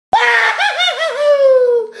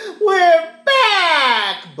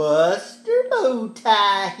Buster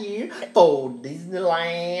Bowtie here for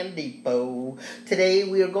Disneyland Depot. Today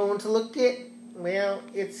we are going to look at, well,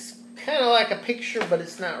 it's kind of like a picture, but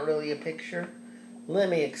it's not really a picture. Let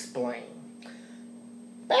me explain.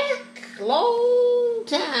 Back a long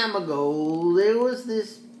time ago, there was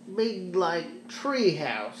this big, tree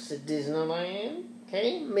house at Disneyland.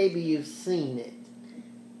 Okay, maybe you've seen it.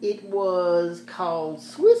 It was called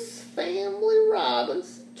Swiss Family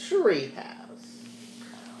Robinson Treehouse.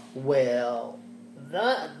 Well,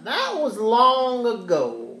 that was long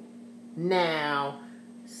ago. Now,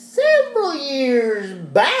 several years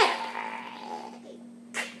back,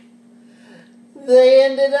 they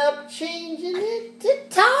ended up changing it to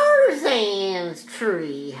Tarzan's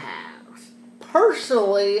Treehouse.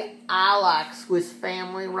 Personally, I like Swiss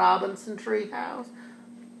Family Robinson Treehouse.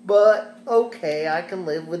 But, okay, I can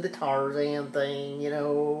live with the Tarzan thing, you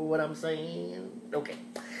know what I'm saying? Okay.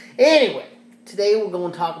 Anyway, today we're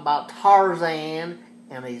going to talk about Tarzan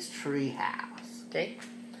and his tree house, okay?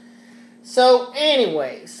 So,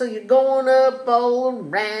 anyway, so you're going up all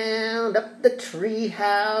around, up the tree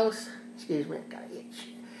house. Excuse me, I got an itch.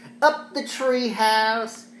 Up the tree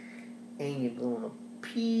house, and you're going to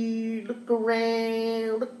peer, look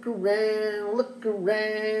around, look around, look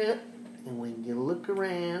around. And when you look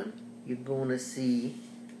around, you're going to see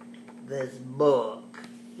this book.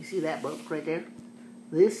 You see that book right there?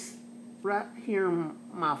 This right here,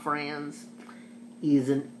 my friends, is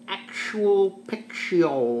an actual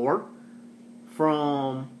picture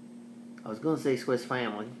from, I was going to say Swiss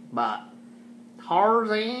Family, but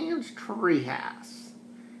Tarzan's Treehouse.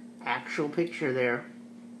 Actual picture there.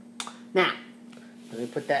 Now, let me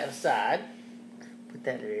put that aside. Put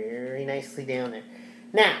that very nicely down there.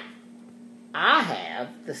 Now, I have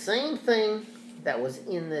the same thing that was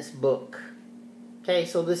in this book. Okay,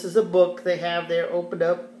 so this is a book they have there opened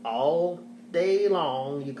up all day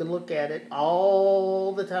long. You can look at it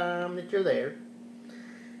all the time that you're there.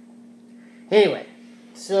 Anyway,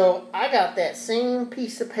 so I got that same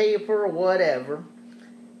piece of paper or whatever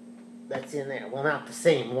that's in there. Well, not the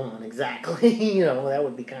same one exactly. You know, that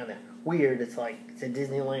would be kind of weird. It's like, it's at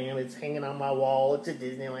Disneyland. It's hanging on my wall. It's at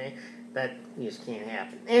Disneyland. That just can't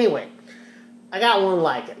happen. Anyway, I got one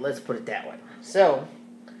like it. Let's put it that way. So,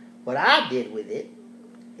 what I did with it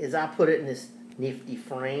is I put it in this nifty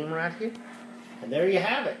frame right here. And there you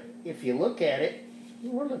have it. If you look at it,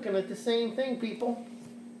 we're looking at the same thing, people.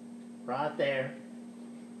 Right there.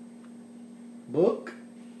 Book,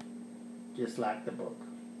 just like the book.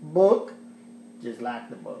 Book, just like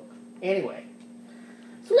the book. Anyway,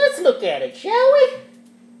 so let's look at it, shall we?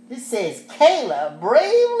 This says, Kayla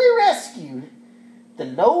bravely rescued the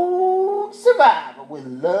lone survivor with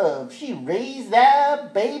love. She raised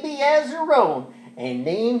that baby as her own and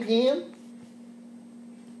named him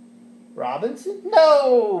Robinson?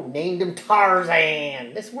 No, named him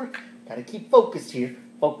Tarzan. This work. Gotta keep focused here.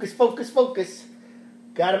 Focus, focus, focus.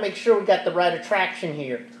 Gotta make sure we got the right attraction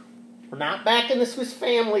here. We're not back in the Swiss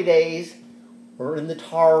Family days. We're in the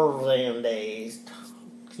Tarzan days.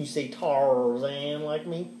 Can you say Tarzan like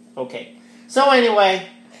me? Okay. So anyway,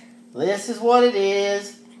 this is what it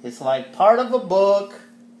is. It's like part of a book.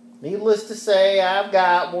 Needless to say, I've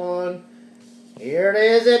got one. Here it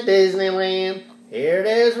is at Disneyland. Here it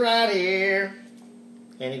is right here.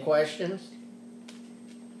 Any questions?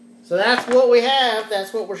 So that's what we have.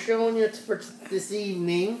 That's what we're showing you for this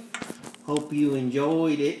evening. Hope you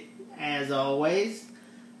enjoyed it, as always.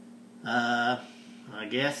 I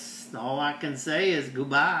guess all I can say is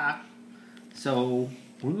goodbye. So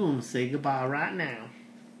we're going to say goodbye right now.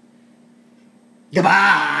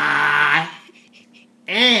 Goodbye!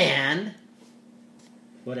 And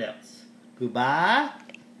what else? Goodbye.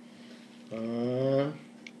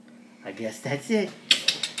 I guess that's it.